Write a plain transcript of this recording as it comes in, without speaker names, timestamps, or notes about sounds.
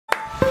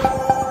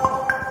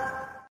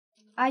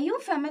Are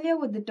you familiar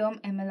with the term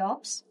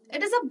MLOps?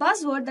 It is a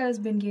buzzword that has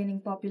been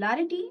gaining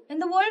popularity in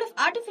the world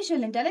of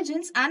artificial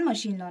intelligence and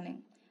machine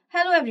learning.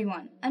 Hello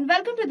everyone and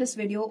welcome to this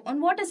video on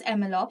what is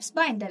MLOps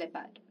by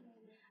Intellipaat.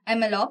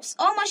 MLOps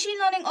or machine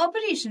learning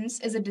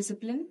operations is a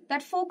discipline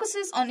that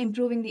focuses on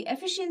improving the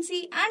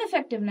efficiency and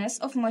effectiveness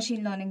of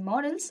machine learning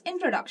models in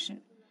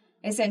production.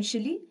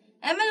 Essentially,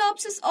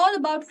 MLOps is all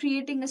about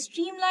creating a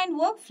streamlined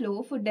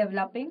workflow for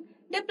developing,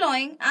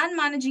 deploying and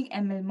managing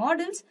ML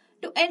models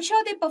to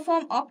ensure they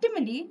perform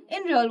optimally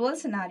in real-world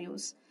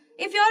scenarios.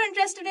 If you're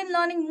interested in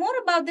learning more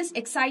about this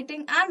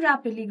exciting and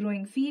rapidly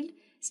growing field,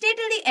 stay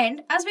till the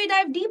end as we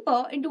dive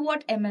deeper into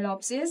what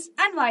MLOps is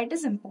and why it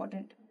is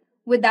important.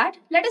 With that,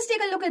 let us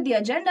take a look at the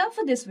agenda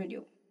for this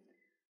video.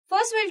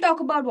 First, we'll talk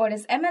about what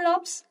is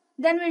MLOps,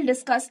 then we'll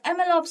discuss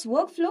MLOps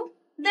Workflow,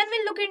 then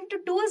we'll look into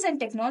tools and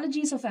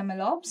technologies of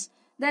MLOps,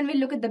 then we'll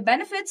look at the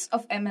benefits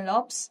of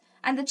MLOps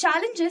and the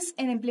challenges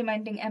in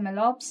implementing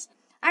MLOps,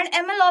 and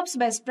MLOps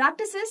best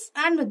practices,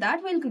 and with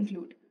that we'll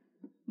conclude.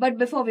 But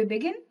before we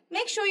begin,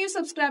 make sure you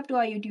subscribe to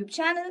our YouTube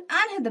channel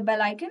and hit the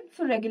bell icon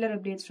for regular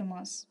updates from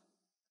us.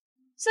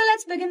 So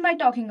let's begin by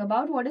talking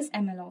about what is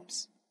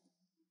MLOps.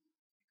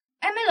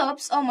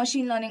 MLOps or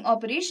machine learning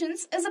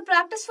operations is a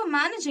practice for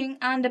managing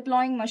and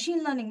deploying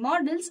machine learning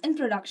models in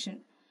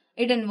production.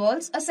 It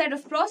involves a set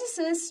of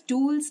processes,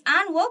 tools,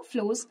 and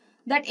workflows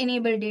that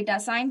enable data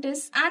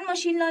scientists and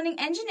machine learning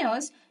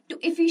engineers to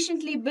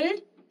efficiently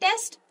build,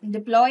 test,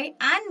 deploy,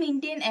 and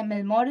maintain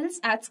ML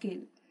models at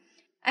scale.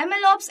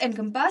 MLOps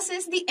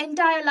encompasses the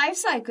entire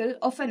lifecycle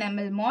of an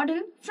ML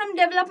model from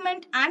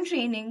development and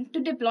training to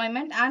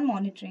deployment and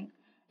monitoring.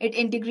 It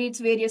integrates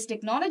various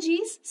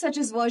technologies such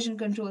as version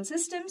control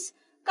systems,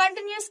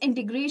 continuous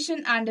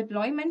integration and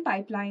deployment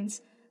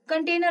pipelines,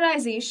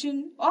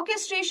 containerization,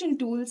 orchestration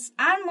tools,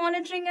 and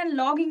monitoring and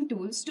logging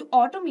tools to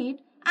automate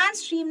and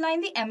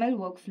streamline the ML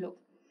workflow.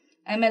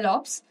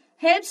 MLOps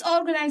helps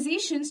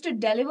organizations to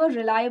deliver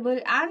reliable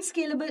and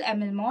scalable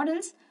ML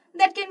models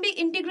that can be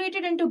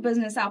integrated into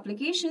business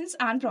applications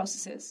and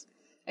processes.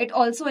 It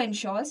also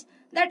ensures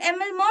that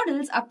ML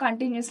models are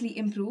continuously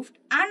improved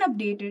and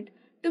updated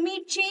to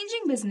meet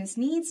changing business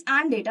needs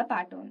and data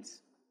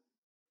patterns.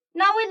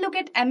 Now we'll look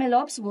at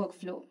MLOps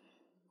Workflow.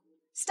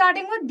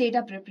 Starting with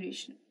data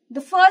preparation.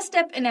 The first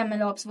step in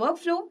MLOps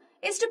Workflow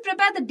is to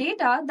prepare the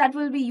data that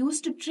will be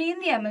used to train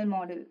the ML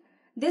model.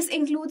 This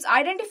includes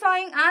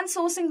identifying and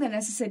sourcing the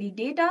necessary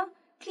data,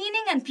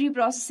 cleaning and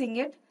pre-processing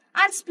it,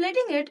 and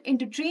splitting it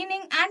into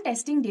training and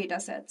testing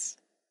datasets.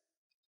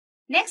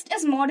 Next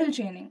is model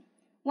training.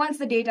 Once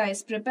the data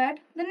is prepared,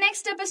 the next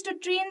step is to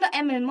train the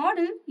ML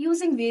model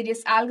using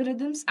various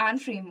algorithms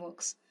and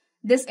frameworks.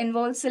 This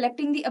involves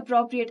selecting the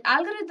appropriate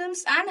algorithms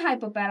and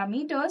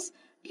hyperparameters,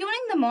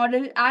 tuning the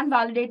model and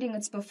validating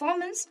its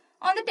performance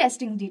on the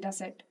testing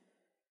dataset.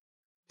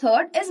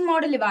 Third is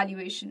model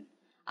evaluation.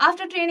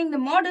 After training the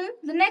model,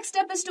 the next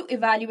step is to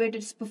evaluate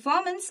its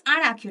performance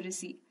and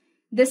accuracy.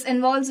 This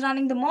involves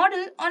running the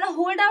model on a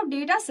holdout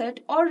dataset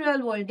or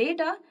real-world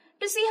data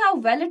to see how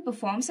well it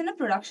performs in a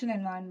production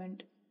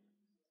environment.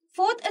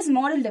 Fourth is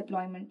model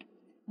deployment.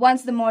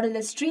 Once the model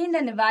is trained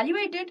and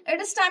evaluated,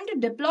 it is time to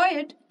deploy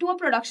it to a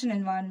production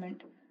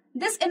environment.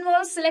 This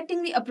involves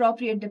selecting the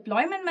appropriate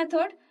deployment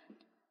method,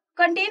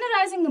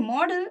 containerizing the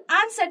model,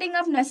 and setting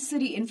up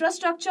necessary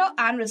infrastructure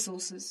and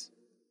resources.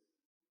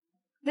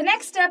 The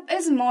next step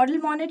is model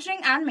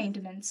monitoring and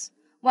maintenance.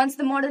 Once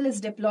the model is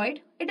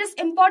deployed, it is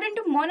important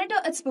to monitor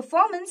its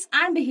performance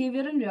and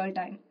behavior in real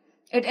time.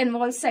 It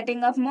involves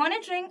setting up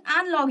monitoring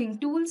and logging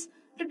tools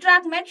to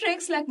track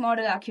metrics like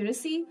model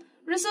accuracy,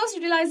 resource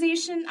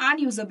utilization, and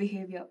user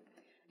behavior.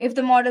 If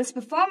the model's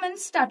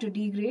performance starts to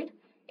degrade,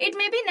 it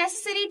may be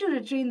necessary to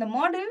retrain the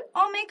model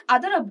or make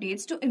other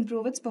updates to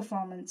improve its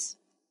performance.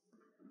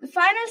 The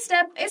final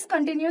step is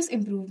continuous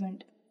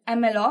improvement.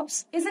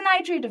 MLOps is an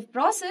iterative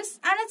process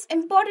and it's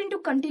important to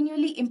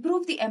continually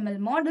improve the ML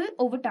model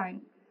over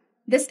time.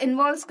 This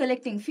involves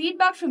collecting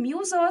feedback from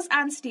users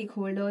and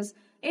stakeholders,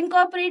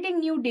 incorporating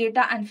new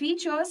data and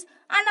features,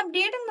 and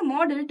updating the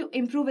model to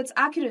improve its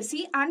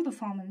accuracy and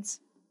performance.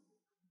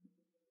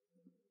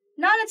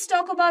 Now let's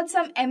talk about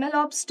some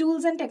MLOps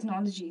tools and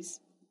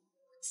technologies.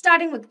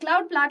 Starting with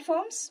cloud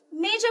platforms,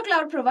 major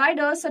cloud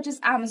providers such as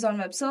Amazon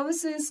Web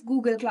Services,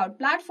 Google Cloud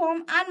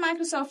Platform, and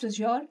Microsoft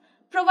Azure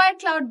provide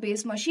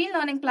cloud-based machine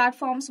learning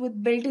platforms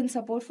with built-in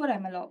support for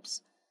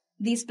MLOps.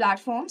 These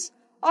platforms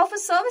offer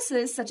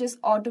services such as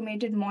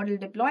automated model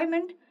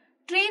deployment,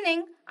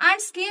 training,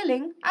 and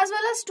scaling, as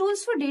well as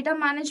tools for data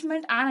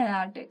management and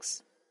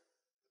analytics.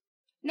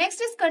 Next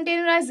is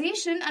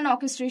containerization and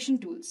orchestration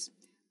tools.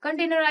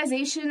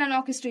 Containerization and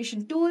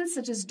orchestration tools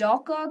such as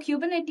Docker,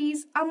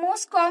 Kubernetes are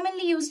most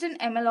commonly used in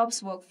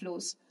MLOps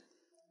workflows.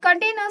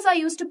 Containers are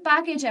used to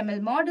package ML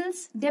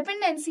models,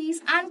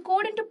 dependencies, and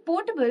code into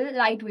portable,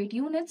 lightweight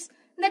units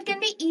that can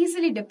be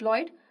easily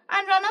deployed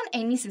and run on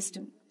any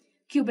system.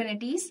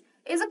 Kubernetes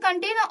is a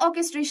container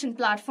orchestration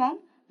platform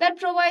that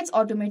provides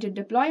automated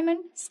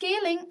deployment,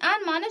 scaling,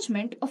 and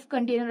management of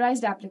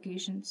containerized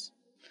applications.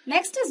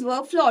 Next is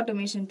workflow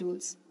automation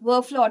tools.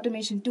 Workflow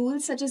automation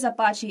tools such as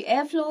Apache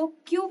Airflow,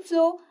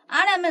 Kubeflow,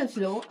 and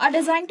MLflow are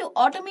designed to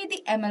automate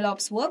the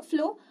MLOps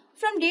workflow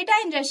from data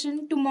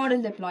ingestion to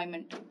model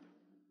deployment.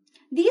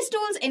 These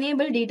tools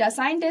enable data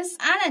scientists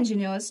and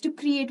engineers to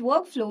create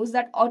workflows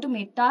that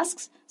automate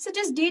tasks such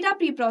as data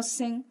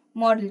preprocessing,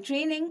 model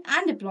training,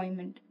 and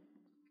deployment.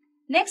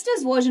 Next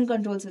is version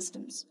control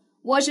systems.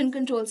 Version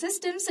control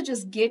systems such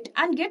as Git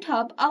and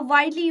GitHub are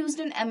widely used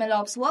in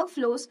MLOps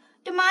workflows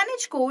to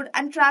manage code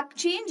and track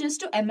changes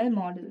to ML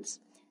models.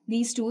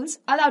 These tools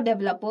allow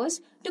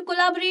developers to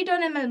collaborate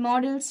on ML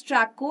models,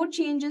 track code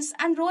changes,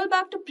 and roll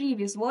back to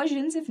previous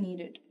versions if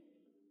needed.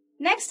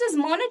 Next is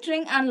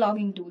monitoring and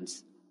logging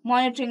tools.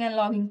 Monitoring and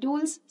logging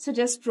tools such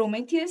as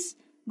Prometheus,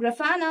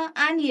 Grafana,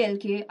 and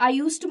ELK are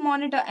used to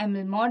monitor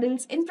ML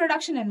models in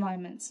production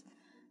environments.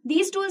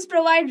 These tools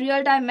provide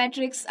real-time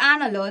metrics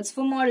and alerts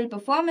for model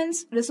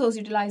performance, resource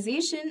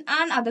utilization,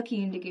 and other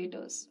key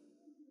indicators.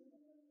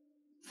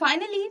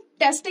 Finally,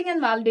 testing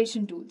and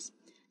validation tools.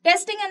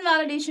 Testing and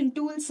validation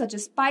tools such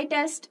as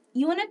PyTest,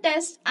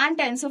 UnitTest, and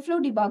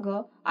TensorFlow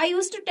Debugger are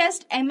used to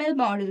test ML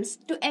models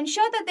to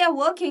ensure that they are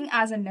working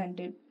as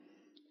intended.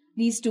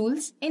 These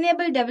tools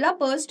enable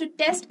developers to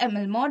test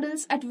ML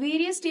models at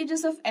various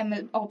stages of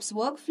MLOps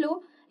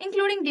workflow,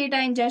 including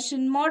data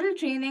ingestion, model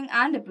training,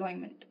 and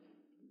deployment.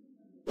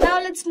 Now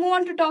let's move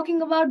on to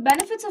talking about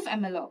benefits of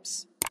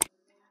MLOps.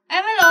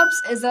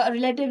 MLOps is a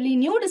relatively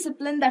new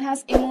discipline that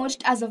has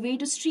emerged as a way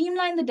to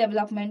streamline the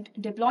development,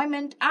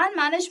 deployment, and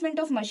management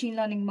of machine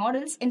learning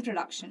models in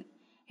production.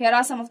 Here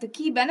are some of the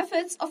key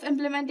benefits of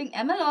implementing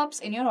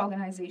MLOps in your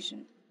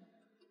organization.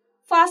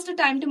 Faster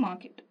time to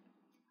market.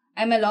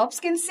 MLOps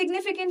can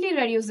significantly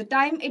reduce the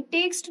time it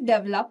takes to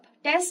develop,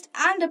 test,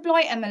 and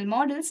deploy ML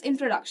models in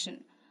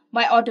production.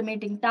 By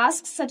automating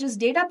tasks such as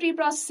data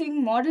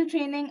preprocessing, model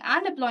training,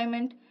 and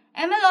deployment,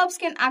 MLOps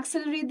can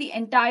accelerate the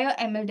entire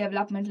ML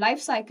development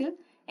lifecycle,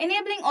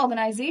 enabling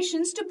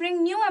organizations to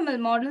bring new ML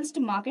models to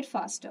market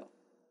faster.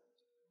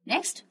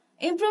 Next,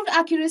 improved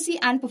accuracy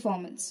and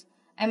performance.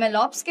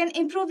 MLOps can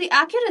improve the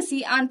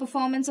accuracy and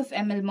performance of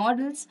ML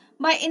models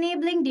by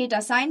enabling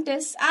data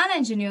scientists and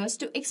engineers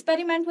to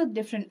experiment with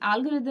different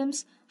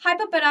algorithms,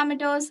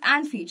 hyperparameters,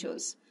 and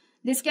features.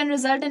 This can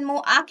result in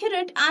more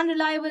accurate and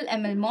reliable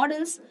ML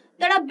models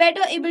that are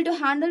better able to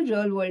handle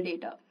real-world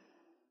data.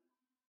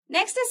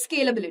 Next is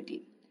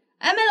scalability.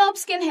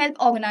 MLOps can help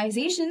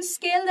organizations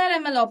scale their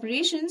ML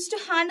operations to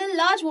handle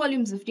large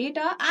volumes of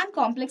data and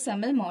complex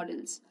ML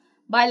models.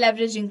 By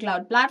leveraging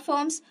cloud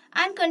platforms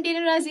and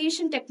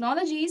containerization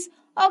technologies,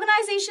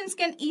 organizations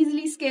can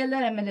easily scale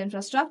their ML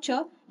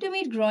infrastructure to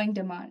meet growing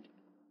demand.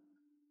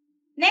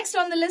 Next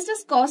on the list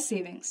is cost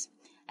savings.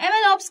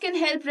 MLOps can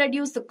help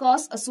reduce the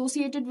costs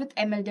associated with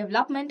ML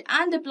development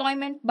and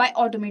deployment by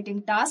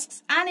automating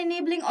tasks and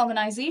enabling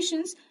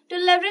organizations to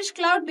leverage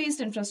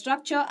cloud-based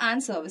infrastructure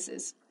and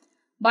services.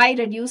 By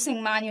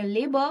reducing manual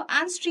labor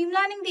and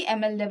streamlining the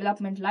ML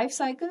development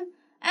lifecycle,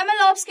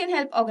 MLOps can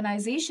help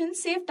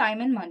organizations save time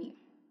and money.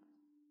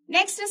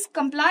 Next is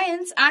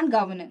compliance and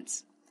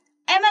governance.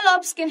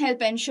 MLOps can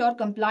help ensure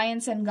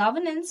compliance and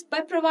governance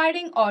by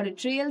providing audit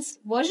trails,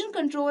 version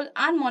control,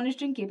 and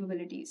monitoring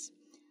capabilities.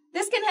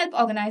 This can help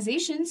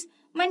organizations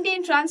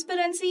maintain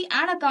transparency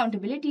and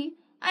accountability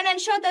and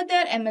ensure that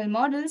their ML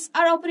models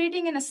are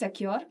operating in a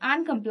secure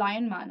and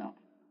compliant manner.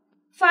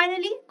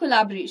 Finally,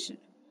 collaboration.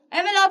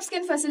 MLOps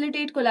can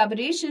facilitate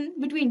collaboration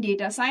between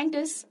data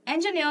scientists,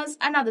 engineers,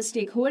 and other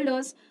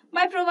stakeholders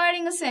by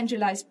providing a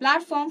centralized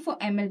platform for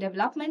ML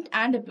development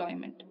and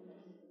deployment.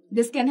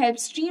 This can help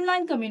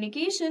streamline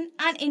communication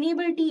and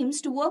enable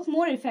teams to work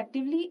more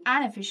effectively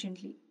and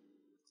efficiently.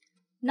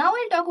 Now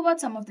we'll talk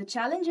about some of the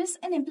challenges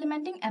in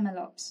implementing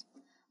MLOps.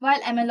 While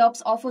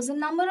MLOps offers a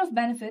number of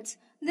benefits,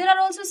 there are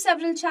also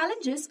several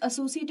challenges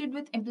associated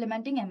with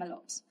implementing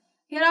MLOps.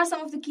 Here are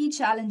some of the key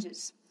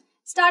challenges.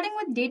 Starting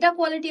with data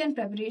quality and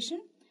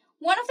preparation,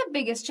 one of the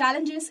biggest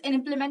challenges in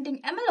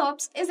implementing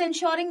MLOps is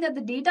ensuring that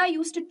the data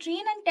used to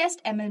train and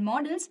test ML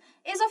models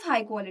is of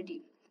high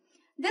quality.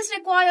 This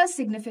requires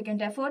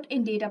significant effort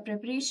in data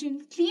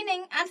preparation,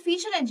 cleaning, and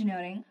feature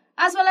engineering,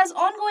 as well as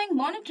ongoing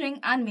monitoring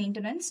and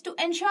maintenance to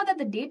ensure that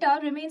the data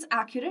remains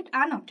accurate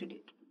and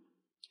up-to-date.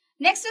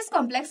 Next is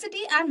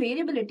complexity and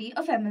variability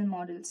of ML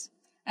models.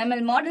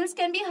 ML models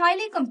can be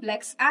highly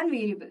complex and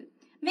variable,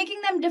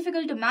 making them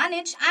difficult to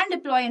manage and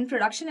deploy in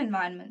production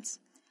environments.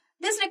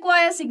 This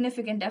requires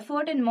significant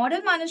effort in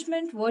model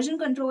management, version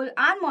control,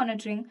 and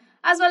monitoring,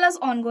 as well as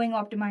ongoing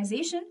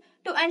optimization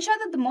to ensure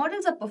that the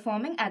models are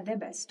performing at their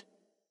best.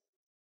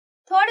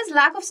 Third is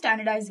lack of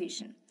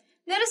standardization.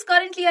 There is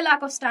currently a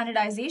lack of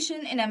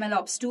standardization in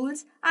MLOps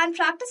tools and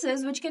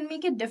practices which can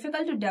make it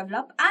difficult to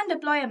develop and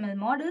deploy ML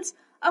models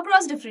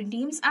across different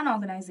teams and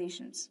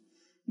organizations.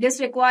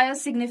 This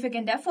requires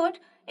significant effort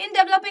in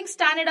developing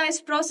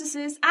standardized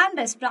processes and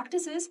best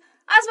practices,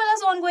 as well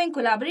as ongoing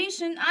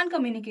collaboration and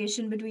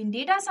communication between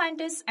data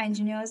scientists,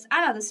 engineers,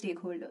 and other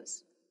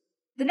stakeholders.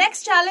 The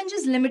next challenge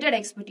is limited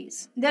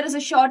expertise. There is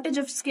a shortage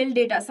of skilled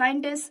data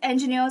scientists,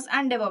 engineers,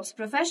 and DevOps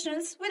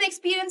professionals with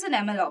experience in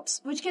MLOps,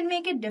 which can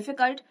make it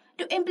difficult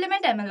to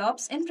implement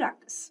MLOps in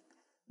practice.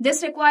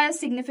 This requires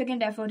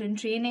significant effort in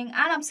training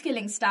and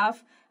upskilling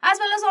staff, as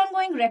well as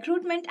ongoing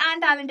recruitment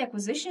and talent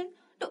acquisition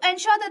to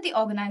ensure that the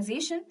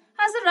organization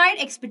has the right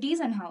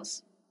expertise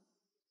in-house.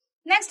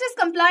 Next is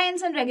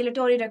compliance and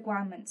regulatory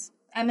requirements.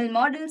 ML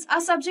models are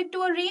subject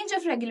to a range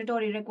of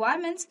regulatory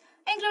requirements,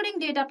 including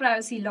data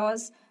privacy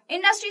laws,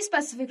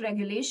 industry-specific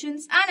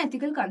regulations, and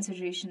ethical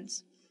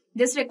considerations.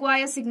 This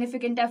requires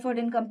significant effort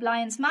in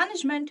compliance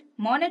management,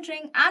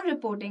 monitoring, and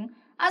reporting,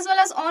 as well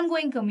as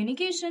ongoing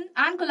communication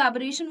and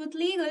collaboration with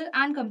legal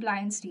and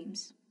compliance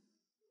teams.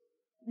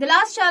 The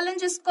last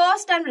challenge is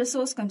cost and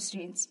resource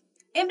constraints.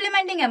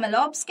 Implementing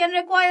MLOps can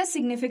require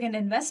significant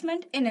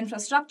investment in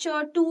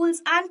infrastructure,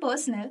 tools, and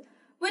personnel,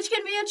 which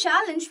can be a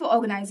challenge for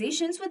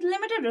organizations with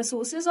limited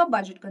resources or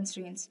budget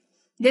constraints.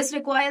 This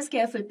requires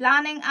careful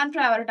planning and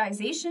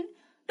prioritization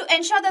to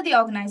ensure that the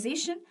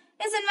organization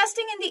is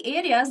investing in the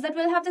areas that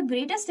will have the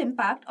greatest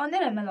impact on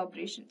their ML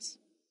operations.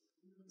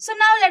 So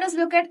now let us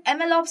look at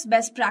MLOps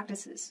best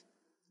practices.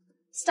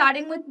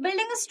 Starting with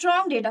building a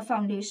strong data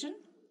foundation,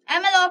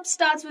 MLOps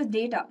starts with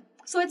data,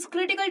 so it's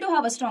critical to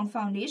have a strong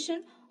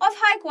foundation of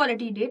high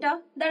quality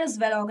data that is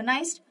well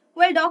organized,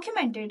 well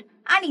documented,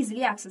 and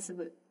easily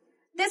accessible.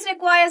 This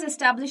requires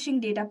establishing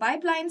data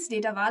pipelines,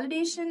 data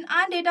validation,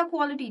 and data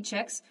quality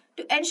checks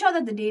to ensure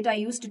that the data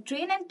used to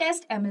train and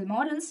test ML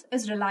models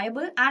is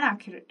reliable and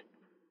accurate.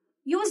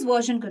 Use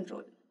version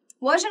control.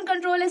 Version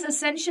control is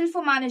essential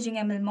for managing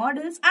ML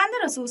models and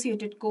their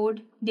associated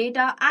code,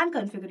 data, and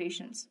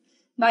configurations.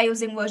 By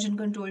using version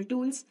control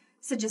tools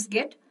such as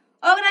Git,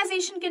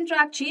 organization can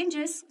track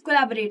changes,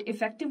 collaborate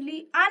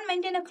effectively, and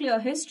maintain a clear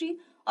history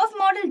of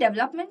model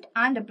development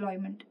and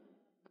deployment.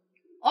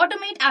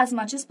 Automate as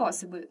much as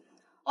possible.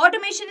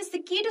 Automation is the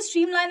key to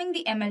streamlining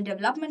the ML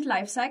development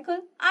lifecycle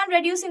and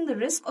reducing the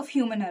risk of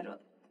human error.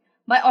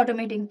 By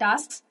automating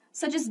tasks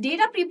such as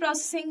data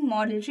preprocessing,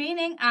 model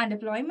training, and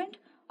deployment,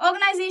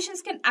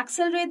 organizations can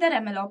accelerate their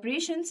ML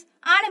operations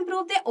and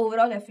improve their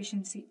overall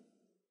efficiency.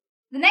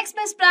 The next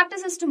best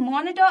practice is to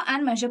monitor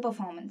and measure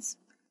performance.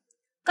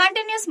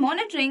 Continuous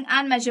monitoring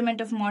and measurement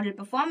of model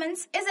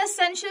performance is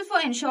essential for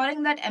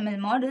ensuring that ML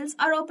models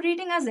are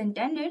operating as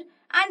intended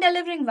and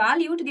delivering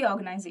value to the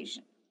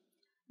organization.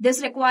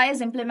 This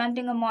requires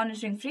implementing a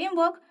monitoring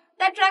framework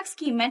that tracks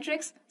key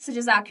metrics such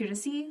as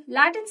accuracy,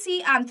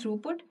 latency, and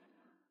throughput,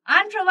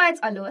 and provides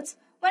alerts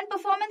when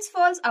performance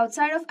falls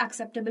outside of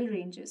acceptable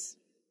ranges.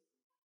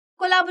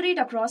 Collaborate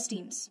across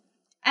teams.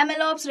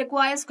 MLOps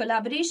requires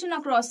collaboration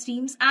across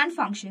teams and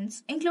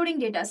functions, including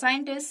data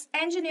scientists,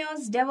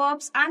 engineers,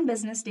 DevOps, and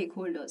business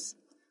stakeholders.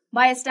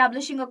 By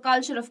establishing a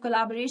culture of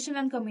collaboration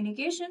and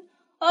communication,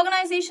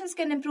 organizations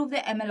can improve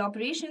their ML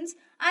operations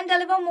and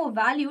deliver more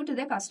value to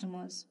their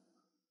customers.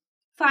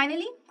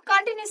 Finally,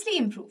 continuously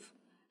improve.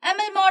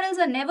 ML models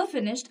are never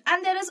finished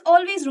and there is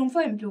always room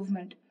for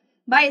improvement.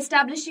 By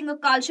establishing a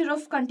culture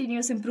of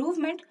continuous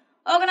improvement,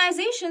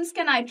 organizations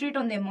can iterate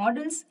on their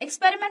models,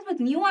 experiment with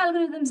new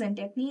algorithms and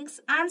techniques,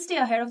 and stay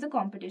ahead of the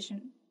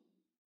competition.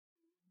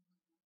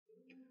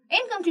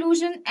 In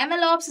conclusion,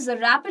 MLOps is a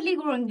rapidly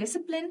growing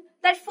discipline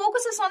that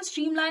focuses on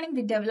streamlining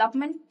the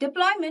development,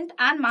 deployment,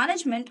 and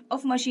management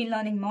of machine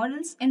learning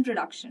models in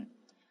production.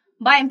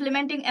 By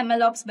implementing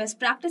MLOps best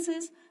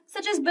practices,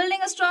 such as building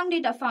a strong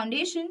data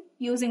foundation,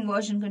 using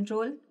version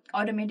control,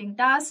 automating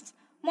tasks,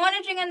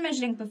 monitoring and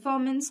measuring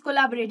performance,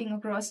 collaborating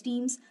across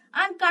teams,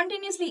 and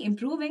continuously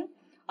improving,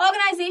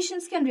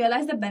 organizations can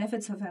realize the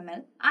benefits of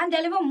ML and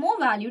deliver more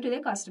value to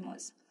their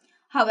customers.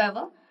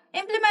 However,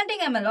 implementing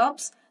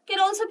MLOps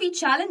can also be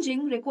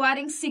challenging,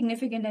 requiring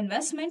significant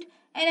investment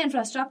in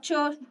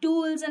infrastructure,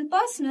 tools, and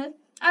personnel,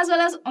 as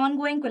well as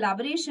ongoing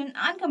collaboration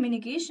and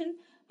communication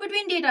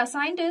between data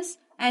scientists,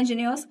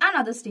 engineers, and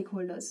other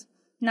stakeholders.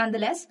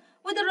 Nonetheless,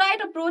 with the right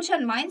approach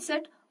and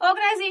mindset,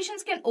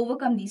 organizations can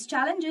overcome these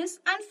challenges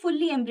and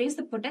fully embrace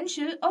the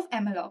potential of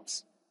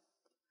MLOps.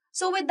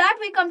 So with that,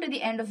 we come to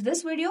the end of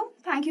this video.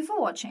 Thank you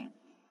for watching.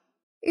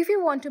 If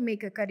you want to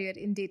make a career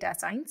in data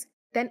science,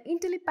 then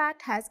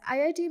Intellipaat has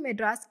IIT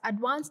Madras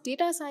Advanced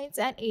Data Science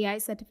and AI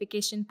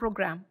Certification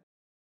Program.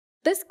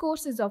 This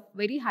course is of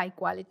very high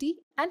quality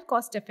and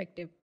cost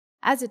effective,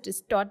 as it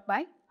is taught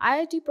by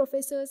IIT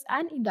professors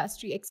and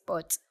industry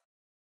experts.